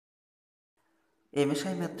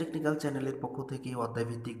MSI math technical চ্যানেলের পক্ষ থেকে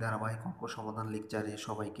অধ্যায়ভিত্তিক ধারাবাহিক অঙ্ক সমাধান লেকচারে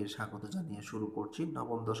সবাইকে স্বাগত জানিয়ে শুরু করছি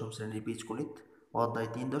নবম দশম শ্রেণীর বীজগণিত অধ্যায়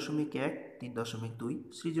 3.1 3.2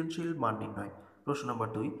 সৃজনশীল মান নির্ণয়। প্রশ্ন নম্বর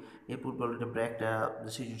 2। এর পূর্বে অলরেডি আমরা একটা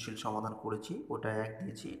সৃজনশীল সমাধান করেছি, ওটা 1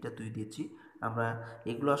 দিয়েছি, এটা 2 দিয়েছি। আমরা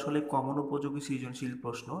এগুলো আসলে কমন উপযোগী সৃজনশীল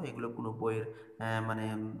প্রশ্ন, এগুলো কোনো বইয়ের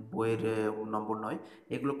বইয়ের নম্বর নয়,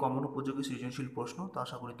 এগুলো কমন উপযোগী সৃজনশীল প্রশ্ন। তো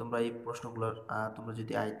আশা করি তোমরা এই প্রশ্নগুলোর তোমরা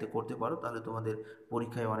যদি আয়ত্তে করতে পারো তাহলে তোমাদের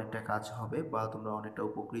পরীক্ষায় অনেকটা কাজ হবে বা তোমরা অনেকটা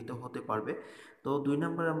উপকৃত হতে পারবে। তো 2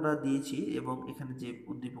 নম্বরে আমরা দিয়েছি এবং এখানে যে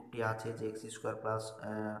উদ্দীপকটি আছে যে এক্স স্কোয়ার প্লাস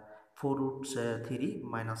 4√3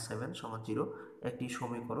 - 7 = 0 একটি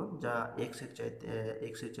সমীকরণ যা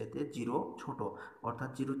এক্সের চাইতে 0 ছোট, অর্থাৎ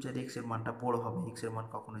 0-র চাইতে এক্সের মানটা বড় হবে, এক্সের মান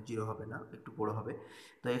কখনো 0 হবে না, একটু বড় হবে।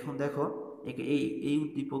 তো এখন দেখো এই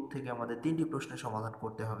উদ্দীপক থেকে আমাদের 3টি প্রশ্নের সমাধান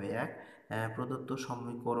করতে হবে। প্রদত্ত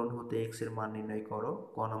সমীকরণ হতে এক্স এর মান নির্ণয় করো,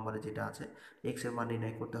 ক নম্বরে যেটা আছে এক্স এর মান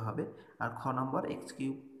নির্ণয় করতে হবে। আর খ নম্বর x³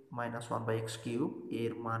 - 1/x³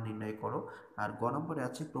 এর মান নির্ণয় করো। আর গ নম্বরে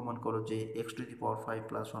আছে প্রমাণ করো যে x⁵ +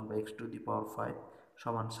 1/x⁵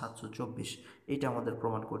 সমান 724। এটা আমাদের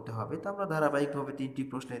প্রমাণ করতে হবে। তো আমরা ধারাবাহিকভাবে 3টি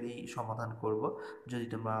প্রশ্নেরই সমাধান করব। যদি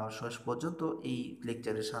তোমরা শেষ পর্যন্ত এই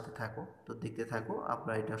লেকচারের সাথে থাকো তো দেখতে থাকো,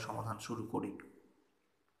 আমরা এটা সমাধান শুরু করি।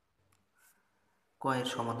 কয়ের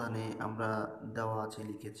সমাধানে আমরা দেওয়া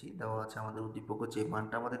আছে আমাদের উদ্দীপক, যে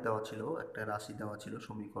মানটা আমাদের দেওয়া ছিল, একটা রাশি দেওয়া ছিল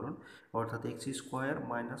সমীকরণ, অর্থাৎ x² -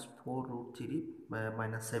 4√3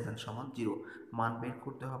 - 7 = 0 মান বের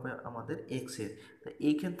করতে হবে আমাদের এক্স এর। তো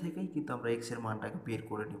এইখান থেকেই কিন্তু আমরা এক্স এর মানটাকে বের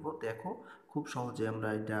করে নিব। দেখো খুব সহজে আমরা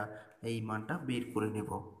এই মানটা বের করে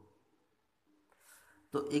নেব।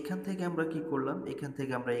 তো এখান থেকে আমরা কি করলাম, এখান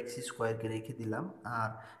থেকে আমরা x² রেখে দিলাম, আর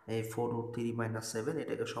এই 4√3 - 7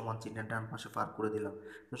 এটাকে সমান চিহ্নের ডান পাশে পার করে দিলাম।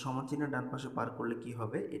 তো সমান চিহ্নের ডান পাশে পার করলে কি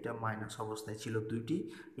হবে, এটা মাইনাস অবস্থায় ছিল দুইটি,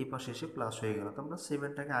 এই পাশে এসে প্লাস হয়ে গেল। তো আমরা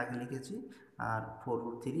 7টাকে আগে লিখেছি আর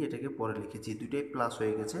 4√3 এটাকে পরে লিখেছি, দুইটাই প্লাস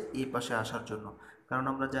হয়ে গেছে এই পাশে আসার জন্য। কারণ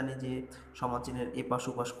আমরা জানি যে সমান চিহ্নের এপাশ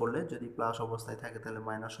ওপাশ করলে যদি প্লাস অবস্থায় থাকে তাহলে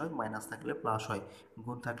মাইনাস হয়, মাইনাস থাকলে প্লাস হয়,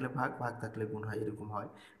 গুণ থাকলে ভাগ, ভাগ থাকলে গুণ হয়, এরকম হয়।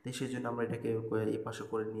 তো সেই জন্য আমরা এটাকে এই পাশে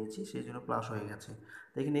করে নিয়েছি, সেই জন্য প্লাস হয়ে গেছে।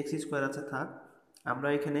 তো এখানে x² আছে, থাক। আমরা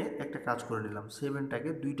এখানে একটা কাজ করে নিলাম, 7টাকে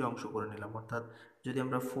দুইটা অংশ করে নিলাম, অর্থাৎ যদি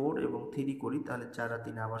আমরা 4 এবং 3 করি তাহলে 4 আর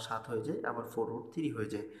 3 আবার 7 হয়ে যায়, আবার 4√3 হয়ে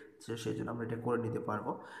যায়। সেই জন্য আমরা এটা করে নিতে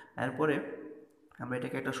পারবো। এরপরে আমরা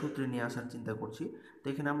এটাকে একটা সূত্রে নিয়ে আসার চিন্তা করছি। তো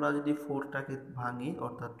এখানে আমরা যদি 4টাকে ভাঙি,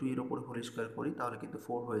 অর্থাৎ 2 এর উপর হোল স্কোয়ার করি, তাহলে কিন্তু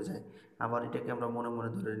 4 হয়ে যায়। আবার এটাকে আমরা মনে মনে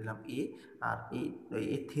ধরে নিলাম আর এই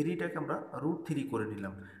 3টাকে আমরা √3 করে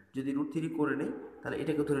নিলাম। যদি √3 করে নিই তাহলে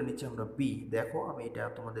এটাকে ধরে নিচ্ছি আমরা দেখো আমি এটা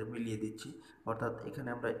তোমাদের মিলিয়ে দিচ্ছি। অর্থাৎ এখানে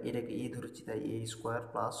আমরা এটাকে ধরেছি, তাই a²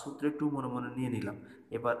 প্লাস সূত্রে 2 মনে মনে নিয়ে নিলাম।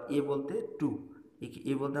 এবার বলতে 2,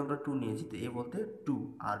 বলতে আমরা 2 নিয়েছি, তো বলতে 2,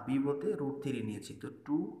 আর বলতে √3 নিয়েছি, তো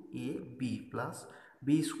 2ab প্লাস b²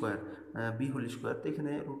 তো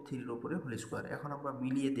এখানে √3-এর উপরে হোল স্কোয়ার। এখন আমরা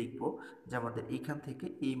মিলিয়ে দেখব যে আমাদের এখান থেকে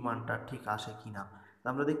এই মানটা ঠিক আসে কিনা।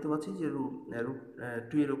 আমরা দেখতে পাচ্ছি যে রুট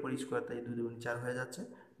 2 এর উপর স্কোয়ার, তাই 2 দুগুণে 4 হয়ে যাচ্ছে,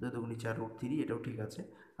 2 দুগুণে 4 √3, এটাও ঠিক আছে।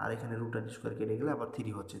 আর এখানে √স্কোয়ার কেটে গেলে আবার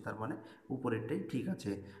 3 হচ্ছে, তার মানে উপরেরটাই ঠিক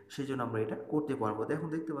আছে। সেই জন্য আমরা এটা করতে পারবো। তো এখন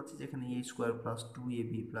দেখতে পাচ্ছি যে এখানে a² plus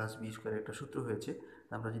 2ab plus b² একটা সূত্র হয়েছে।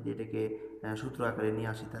 আমরা যদি এটাকে সূত্র আকারে নিয়ে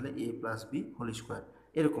আসি তাহলে a plus b whole square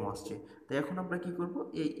এরকম আসছে। তো এখন আমরা কি করব,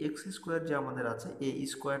 এই x² যে আমাদের আছে এই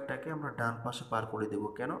স্কোয়ারটাকে আমরা ডান পাশে পার করে দেব।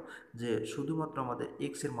 কেন, যে শুধুমাত্র আমাদের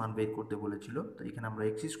x এর মান বের করতে বলেছিল, তো এখানে আমরা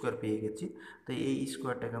x² পেয়ে গেছি। তো এই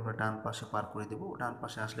স্কোয়ারটাকে আমরা ডান পাশে পার করে দেব, ডান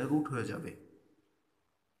পাশে আসলে রুট হয়ে যাবে।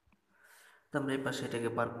 তো আমরা এই পাশে এটাকে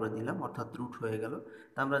পার করে দিলাম, অর্থাৎ রুট হয়ে গেল।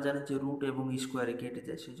 তো আমরা জানি যে রুট এবং স্কোয়ারে কেটে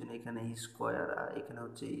যায়, সেই জন্য এখানে স্কোয়ার, আর এখানে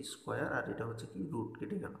হচ্ছে স্কোয়ার, আর এটা হচ্ছে কি রুট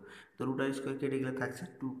কেটে গেল। তো রুট আর স্কোয়ার কেটে গেলে থাকছে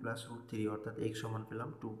 2 + √3, অর্থাৎ x সমান পেলাম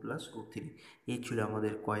 2 + √3। এই ছিল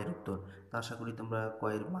আমাদের কয়ের উত্তর। তো আশা করি তোমরা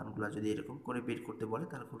কয়ের মানগুলো যদি এরকম করে বের করতে বলে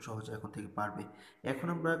তাহলে খুব সহজে এখন থেকে পারবে। এখন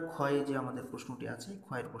আমরা ক্ষয়ে যে আমাদের প্রশ্নটি আছে,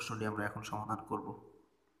 ক্ষয়ের প্রশ্নটি আমরা এখন সমাধান করব।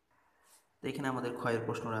 তো এখানে আমাদের ক্ষয়ের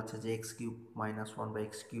প্রশ্ন আছে যে x³ -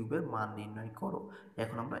 1/x³ এর মান নির্ণয় করো।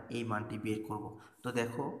 এখন আমরা এই মানটি বের করব। তো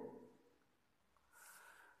দেখো,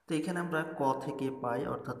 তো এখানে আমরা ক থেকে পাই,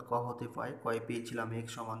 অর্থাৎ ক হতে পাই, কয়ে পেয়েছিলাম x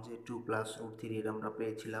সমান যে 2 + √3 এর আমরা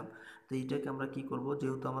পেয়েছিলাম। তো এইটাকে আমরা কি করব,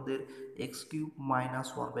 যেহেতু আমাদের x³ -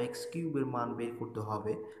 1/x³ এর মান বের করতে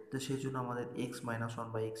হবে, তো সেই জন্য আমাদের x -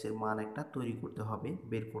 1/x এর মান একটা তৈরি করতে হবে,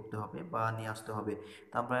 বের করতে হবে বা নিয়ে আসতে হবে।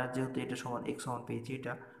 তো আমরা যেহেতু এটা সমান x সমান পেয়েছি,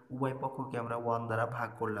 এটা উভয় পক্ষকে আমরা 1 দ্বারা ভাগ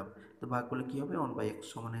করলাম। তো ভাগ করলে কী হবে, 1/x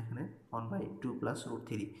সমান এখানে 1/2 প্লাস রুট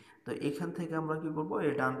থ্রি। তো এখান থেকে আমরা কী করবো,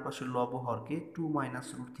 এই ডান পাশের লব হরকে 2 মাইনাস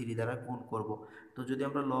রুট থ্রি দ্বারা গুণ করব। তো যদি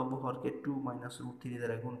আমরা লব হরকে 2 মাইনাস রুট থ্রি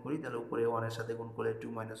দ্বারা গুণ করি, তাহলে উপরে 1-এর সাথে গুণ করলে 2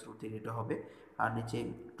 মাইনাস রুট থ্রি এটা হবে, আর নিচে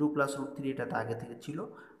 2 প্লাস রুট থ্রি এটা তো আগে থেকে ছিল,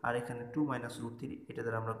 আর এখানে 2 মাইনাস রুট থ্রি এটা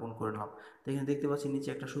দ্বারা আমরা গুণ করে নিলাম। তো এখানে দেখতে পাচ্ছি নিচে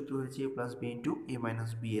একটা সূত্র হয়েছে a plus B into A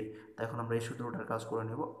minus B এর। তো এখন আমরা এই সূত্রটার কাজ করে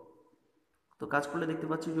নেব। তো কাজ করলে দেখতে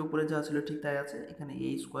পাচ্ছি যে উপরে যা ছিল ঠিক তাই আছে, এখানে এ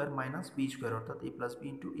স্কোয়ার মাইনাস বি স্কোয়ার, অর্থাৎ এ প্লাস বি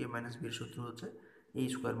ইন্টু এ মাইনাস বির সূত্র হচ্ছে এ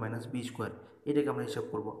স্কোয়ার মাইনাস বি স্কোয়ার, এটাকে আমরা হিসাব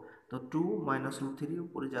করব। তো 2 মাইনাস রুট থ্রি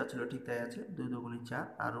উপরে যা ছিল ঠিক তাই আছে, 2 দুগুণে 4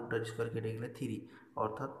 আর রুটার স্কোয়ার কেটে গেলে 3,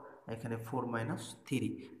 অর্থাৎ এখানে 4 মাইনাস থ্রি।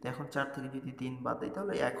 তো এখন 4 থেকে যদি 3 বাদ দিই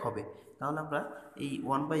তাহলে 1 হবে। তাহলে আমরা এই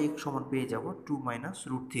 1/x সমান পেয়ে যাব 2 মাইনাস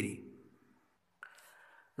রুট থ্রি।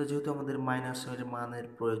 তো যেহেতু আমাদের মাইনাসের মানের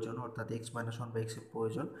প্রয়োজন, অর্থাৎ এক্স মাইনাস ওয়ান বাই এক্সের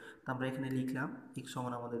প্রয়োজন, তো আমরা এখানে লিখলাম এক্স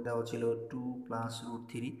সমান আমাদের দেওয়া ছিল 2 প্লাস রুট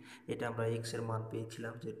থ্রি। এটা আমরা এক্সের মান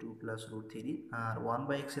পেয়েছিলাম যে 2 প্লাস রুট থ্রি, আর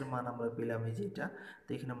 1/x-এর মান আমরা পেলাম এই যে এটা। তো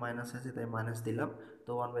এখানে মাইনাস আছে তাই মাইনাস দিলাম।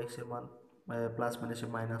 তো 1/x-এর মান প্লাস মাইনাসে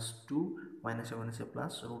মাইনাস 2, মাইনাসে মাইনাসে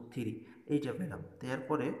প্লাস রুট থ্রি, এইটা পেলাম। তো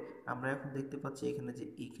এরপরে আমরা এখন দেখতে পাচ্ছি এখানে যে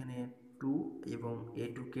এখানে 2 এবং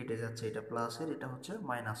a2 কেটে যাচ্ছে, এটা প্লাসের এটা হচ্ছে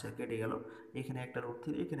মাইনাসের, কেটে গেল। এখানে একটা রুট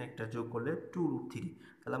থ্রি, এখানে একটা যোগ করলে 2 রুট থ্রি।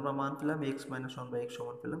 তাহলে আমরা মান পেলাম x minus one by x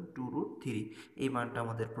সমান পেলাম 2 রুট থ্রি। এই মানটা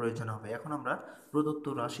আমাদের প্রয়োজন হবে। এখন আমরা প্রদত্ত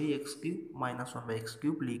রাশি x cube minus one by x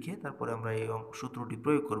cube লিখে তারপরে আমরা এই সূত্রটি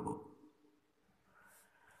প্রয়োগ করব।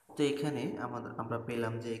 তো এখানে আমরা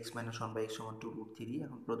পেলাম যে x minus one by x সমান 2 রুট থ্রি।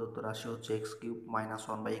 এখন প্রদত্ত রাশি হচ্ছে x cube minus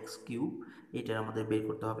one by x cube, এটার আমাদের বের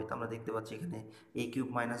করতে হবে। তো আমরা দেখতে পাচ্ছি এখানে এ কিউব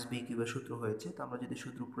মাইনাস বি কিউবের সূত্র হয়েছে। তো আমরা যদি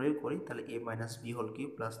সূত্র প্রয়োগ করি তাহলে এ minus B whole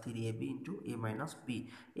cube plus 3ab into এ মাইনাস বি,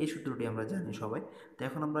 এই সূত্রটি আমরা জানি সবাই। তো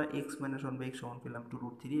এখন আমরা x minus one by x সমান পেলাম 2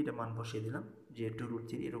 রুট থ্রি, এটা মান বসিয়ে দিলাম যে 2 রুট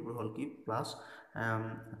থ্রি এর উপর হোল কিউব প্লাস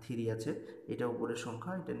 3 আছে, এটা উপরের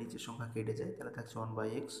সংখ্যা, এটা নিচের সংখ্যা কেটে যায়, তাহলে থাকছে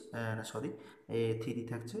 1/x, সরি 3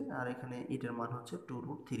 থাকছে, আর এখানে এটার মান হচ্ছে 2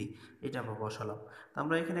 রুট থ্রি, এটা আমরা বসালাম। তো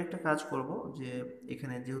আমরা এখানে একটা কাজ করব যে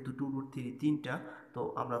এখানে যেহেতু 2 রুট থ্রি তিনটা, তো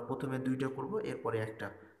আমরা প্রথমে দুইটা করব এরপরে একটা।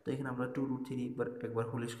 তো এখানে আমরা 2 রুট থ্রি একবার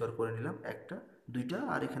হোল স্কোয়ার করে নিলাম, একটা দুইটা,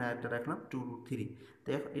 আর এখানে একটা রাখলাম 2 রুট থ্রি। তো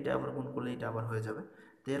এটা আবার গুণ করলে এটা আবার হয়ে যাবে।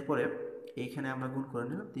 তো এরপরে এইখানে আমরা গুণ করে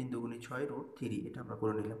নিলাম 3 দুগুণে 6 রুট থ্রি, এটা আমরা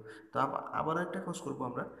করে নিলাম। তো আবার একটা কাজ করবো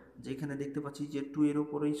আমরা, যেখানে দেখতে পাচ্ছি যে 2 এর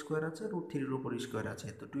উপরে স্কোয়ার আছে, রুট থ্রির উপর স্কোয়ার আছে।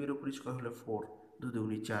 তো 2 এর উপর স্কোয়ার হলে 4, 2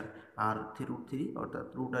 দুগুণে 4, আর রুট থ্রি, অর্থাৎ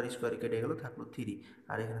রুট আর স্কোয়ার কেটে গেল, থাকলো 3,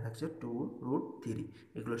 আর এখানে থাকছে 2 রুট থ্রি।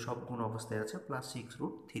 এগুলো সব গুণ অবস্থায় আছে, প্লাস 6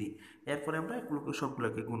 রুট থ্রি। এরপরে আমরা এগুলোকে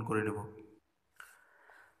সবগুলোকে গুণ করে নেব।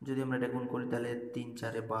 যদি আমরা এটা গুণ করি তাহলে 3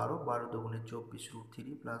 4 12, 12 দুগুণে 24 root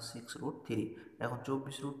three plus 6 root three. এখন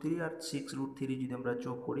 24 রুট থ্রি আর 6 রুট থ্রি যদি আমরা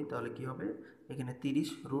যোগ করি তাহলে কি হবে, এখানে 30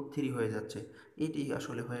 রুট থ্রি হয়ে যাচ্ছে। এটি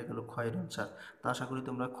আসলে হয়ে গেল ক্ষয়ের অ্যান্সার। তো আশা করি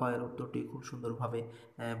তোমরা ক্ষয়ের উত্তরটি খুব সুন্দরভাবে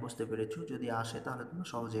বুঝতে পেরেছো। যদি আসে তাহলে তোমরা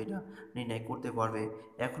সহজে এটা নির্ণয় করতে পারবে।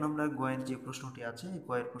 এখন আমরা গয়ের যে প্রশ্নটি আছে,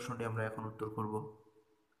 গয়ের প্রশ্নটি আমরা এখন উত্তর করব।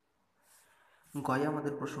 গয়ে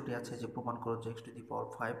আমাদের প্রশ্নটি আছে যে প্রমাণ করো যে x to the power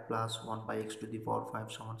five plus one by x to the power five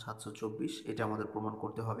সমান 724, এটা আমাদের প্রমাণ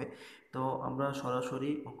করতে হবে। তো আমরা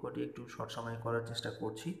সরাসরি অঙ্কটি একটু শর্ট সময়ে করার চেষ্টা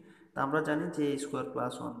করছি। তা আমরা জানি যে এ square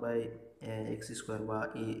plus one by x square বা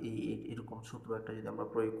এরকম সূত্র একটা যদি আমরা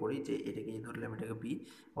প্রয়োগ করি, যে এটাকে ধরলাম এটাকে বি,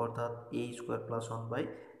 অর্থাৎ এ square plus one by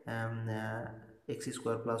x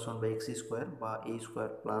square plus one by x square বা এ স্কোয়ার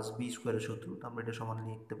প্লাস বি স্কোয়ারের সূত্র। তো আমরা এটা সমান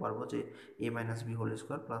লিখতে পারবো যে এ minus B whole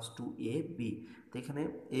square plus 2ab। তো এখানে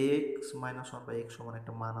x minus one by x সমান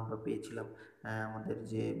একটা মান আমরা পেয়েছিলাম, আমাদের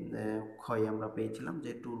যে ক্ষয় আমরা পেয়েছিলাম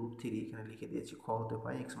যে 2 রুট থ্রি, এখানে লিখে দিয়েছি খ হতে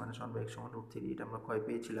পাই x minus one by x সমান রুট থ্রি, এটা আমরা ক্ষয়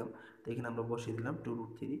পেয়েছিলাম। তো এখানে আমরা বসিয়ে দিলাম 2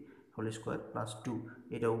 root three whole square plus 2,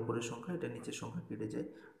 এটা উপরের সংখ্যা, এটা নিচের সংখ্যা কেটে যায়।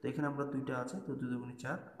 তো এখানে আমরা দুইটা আছে, তো 2 দুগুণে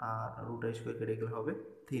 4 আর রুট স্কোয়ার কেটে গেলে হবে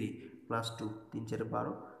 3 প্লাস 2, 3 4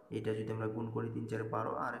 12, এটা যদি আমরা গুণ করি 3 4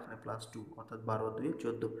 12 আর এখানে প্লাস 2, অর্থাৎ 12 2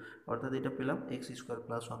 14, অর্থাৎ এটা পেলাম x square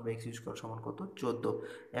plus one by x square সমান কত, 14।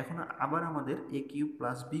 এখন আবার আমাদের এ কিউব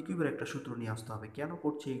প্লাস বি কিউবের একটা সূত্র নিয়ে আসতে হবে। কেন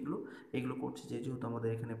করছে এগুলো? এগুলো করছে যে যেহেতু আমাদের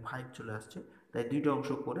এখানে 5 চলে আসছে, তাই দুইটা অংশ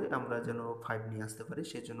করে আমরা যেন 5 নিয়ে আসতে পারি,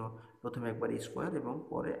 সেজন্য প্রথমে একবার স্কোয়ার এবং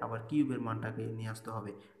পরে আবার কিউবের মানটাকে নিয়ে আসতে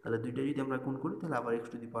হবে। তাহলে দুইটা যদি আমরা গুণ করি তাহলে আবার এক্স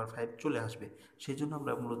টু দি পাওয়ার 5 চলে আসবে, সেজন্য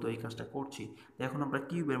আমরা মূলত এই কাজটা করছি। তো এখন আমরা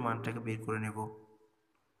কিউবের মানটাকে বের করে নেব।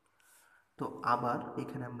 তো আবার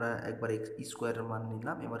এখানে আমরা একবার এক্স স্কোয়ারের মান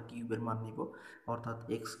নিলাম, এবার কিউবের মান নিব, অর্থাৎ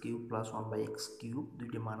x cube plus one by x cube,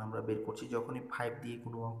 দুইটি মান আমরা বের করছি। যখনই 5 দিয়ে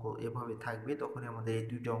কোনো অঙ্ক এভাবে থাকবে তখনই আমাদের এই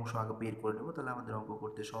দুইটা অংশ আগে বের করে নেব, তাহলে আমাদের অঙ্ক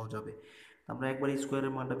করতে সহজ হবে। আমরা একবার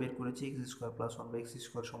স্কোয়ারের মানটা বের করেছি, x square plus one by x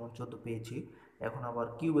square সমান 14 পেয়েছি। এখন আবার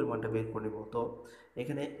কিউবের মানটা বের করে নেব। তো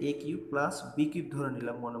এখানে এ কিউব প্লাস বি কিউব ধরে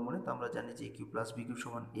নিলাম মনে মনে। তো আমরা জানি যে এ কিউব প্লাস বি কিউব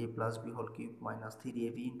সমান এ plus B whole cube minus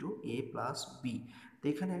 3ab into এ প্লাস বি। তো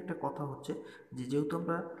এখানে একটা কথা হচ্ছে যে যেহেতু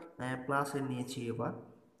আমরা প্লাসের নিয়েছি এবার,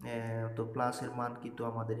 তো প্লাসের মান কিন্তু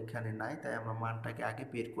আমাদের এখানে নাই, তাই আমরা মানটাকে আগে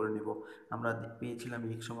বের করে নেব। আমরা পেয়েছিলাম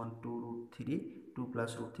এক্স সমান 2√3, 2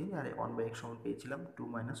 প্লাস রুট থ্রি, আর 1/x সমান পেয়েছিলাম 2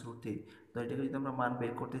 মাইনাস রুট থ্রি। তো এটাকে যদি আমরা মান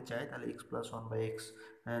বের করতে চাই তাহলে এক্স প্লাস 1/x,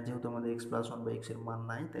 যেহেতু আমাদের এক্স প্লাস 1/x এর মান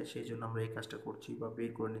নাই, তাই সেই জন্য আমরা এই কাজটা করছি বা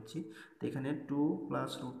বের করে নিচ্ছি। তো এখানে 2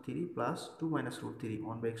 plus root three plus 2 minus root three,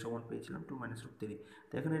 1/x সমান পেয়েছিলাম 2 মাইনাস রুট থ্রি।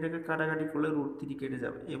 তো এখন এটাকে কাটাকাটি করলে রুট থ্রি কেটে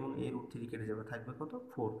যাবে এবং এই রুট থ্রি কেটে যাবে, থাকবে কত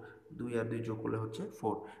 4। 2 আর 2 যোগ করলে হচ্ছে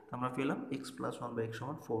 4। তো আমরা পেলাম এক্স প্লাস 1/x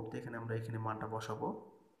সমান 4। তো এখানে আমরা এখানে মানটা বসাবো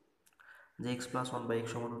যে এক্স প্লাস 1/x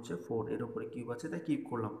সমান হচ্ছে 4, এর উপরে কিউব আছে তাই কিউব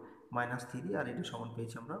করলাম মাইনাস 3, আর এটা সমান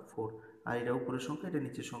পেয়েছি আমরা 4। আর এটা উপরের সংখ্যা, এটা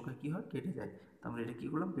নিচের সংখ্যা কি হয়, কেটে যায়। তো আমরা এটা কি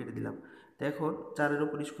করলাম, কেটে দিলাম। তো এখন 4-এর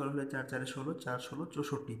উপর স্কোয়ার হলে 4 4 16, 4 16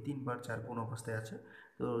 64, 3 বার 4 গুণ অবস্থায় আছে।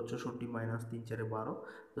 তো 64 মাইনাস 3 4 12।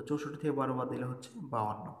 তো 64 থেকে 12 বাদ দিলে হচ্ছে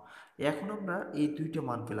 52। এখন আমরা এই দুইটা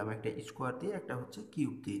মান পেলাম, একটা স্কোয়ার দিয়ে একটা হচ্ছে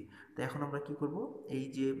কিউব দিয়ে। তো এখন আমরা কি করব, এই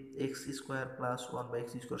যে x square plus 1/x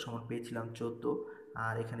square সমান পেয়েছিলাম 14,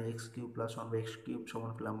 আর এখানে x cube plus 1/x cube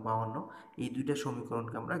সমান পেলাম 52। এই দুইটা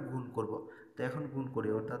সমীকরণকে আমরা গুণ করব। তো এখন গুণ করি,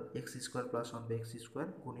 অর্থাৎ x square plus 1/x square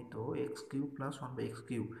গুণিত x cube plus 1/x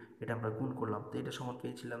cube, এটা আমরা গুণ করলাম। তো এটা সমান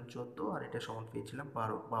পেয়েছিলাম 14, আর এটা সমান পেয়েছিলাম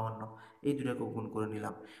 52। এই দুটাকে গুণ করে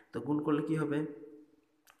নিলাম। তো গুণ করলে কি হবে,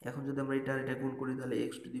 এখন যদি আমরা এটা গুণ করি তাহলে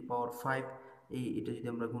এক্স টু দি পাওয়ার 5, এটা যদি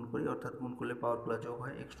আমরা গুণ করি, অর্থাৎ গুণ করলে পাওয়ারগুলো যোগ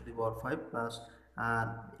হয়, x to the power 5 plus, আর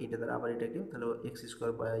এটা দ্বারা আবার এটাকে, তাহলে x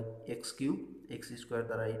square by x cube, x square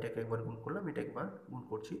দ্বারা এটাকে একবার গুণ করলাম, এটা একবার গুণ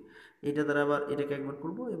করছি, এটা দ্বারা আবার এটাকে একবার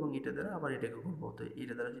করবো এবং এটা দ্বারা আবার এটাকে গুণবো। তো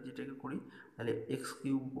এটা দ্বারা যদি এটাকে করি তাহলে এক্স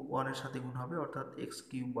কিউব 1-এর সাথে গুণ হবে, অর্থাৎ x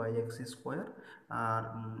cube by x square, R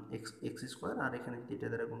x square, আর এখানে যদি এটা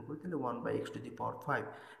দ্বারা গুণ করি তাহলে 1/x টু দি পাওয়ার 5।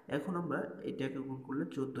 এখন আমরা এটাকে গুণ করলে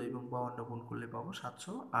 14 এবং 52 গুণ করলে পাবো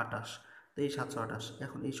 728। তো এই 728,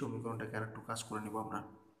 এখন এই সমীকরণটাকে আর একটু কাজ করে নিব আমরা।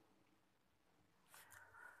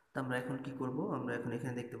 তো আমরা এখন কি করব, আমরা এখন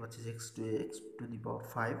এখানে দেখতে পাচ্ছি যে এক্স টু দি পাওয়ার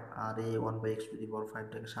 5, আর এই 1/x টু দি পাওয়ার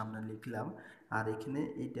 5টাকে সামনে লিখলাম। আর এখানে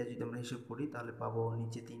এইটা যদি আমরা হিসেব করি তাহলে পাবো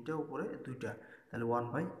নিচে 3টা উপরে 2টা, তাহলে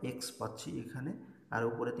 1/x পাচ্ছি এখানে, আর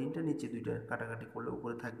উপরে 3টা নিচে 2টা, কাটাকাটি করলে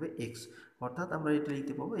উপরে থাকবে x। অর্থাৎ আমরা এটা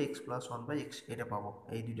লিখতে পাবো x প্লাস 1/x, এটা পাবো,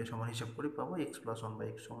 এই দুইটা সমান হিসাব করে পাবো x প্লাস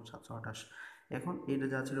 1/x সমান 728। এখন এটা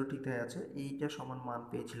যা ছিল ঠিকঠাক আছে, এইটা সমান মান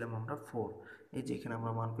পেয়েছিলাম আমরা 4। এই যে এখানে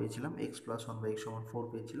আমরা মান পেয়েছিলাম এক্স প্লাস 1/x সমান 4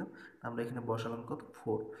 পেয়েছিলাম, আমরা এখানে বসালাম কত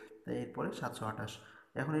 4, তাই এরপরে 728।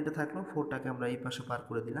 এখন এটা থাকলো, 4টাকে আমরা এই পাশে পার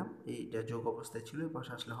করে দিলাম, এইটা যোগ অবস্থায় ছিল, এই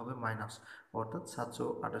পাশে আসলে হবে মাইনাস, অর্থাৎ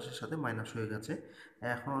 728-এর সাথে মাইনাস হয়ে গেছে।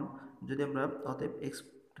 এখন যদি আমরা অতএব x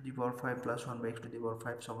to the power 5 plus 1/x to the পাওয়ার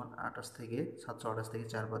 5 সমান 28 থেকে 728 থেকে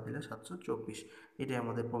 4 বাদ দিলে 724, এটাই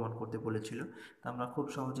আমাদের প্রমাণ করতে বলেছিল। তো আমরা খুব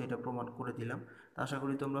সহজে এটা প্রমাণ করে দিলাম। তো আশা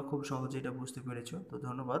করি তোমরা খুব সহজে এটা বুঝতে পেরেছো। তো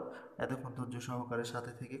ধন্যবাদ এতক্ষণ ধৈর্য সহকারে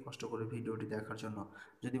সাথে থেকে কষ্ট করে ভিডিওটি দেখার জন্য।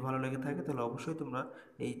 যদি ভালো লেগে থাকে তাহলে অবশ্যই তোমরা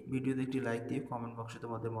এই ভিডিওতে একটি লাইক দিয়ে কমেন্ট বক্সে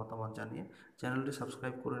তোমাদের মতামত জানিয়ে চ্যানেলটি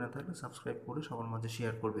সাবস্ক্রাইব করে না থাকলে সাবস্ক্রাইব করে সবার মাঝে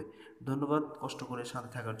শেয়ার করবে। ধন্যবাদ কষ্ট করে সাথে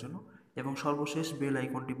থাকার জন্য, এবং সর্বশেষ বেল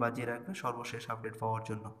আইকনটি বাজিয়ে রাখবে সর্বশেষ আপডেট পাওয়ার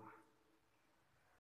জন্য।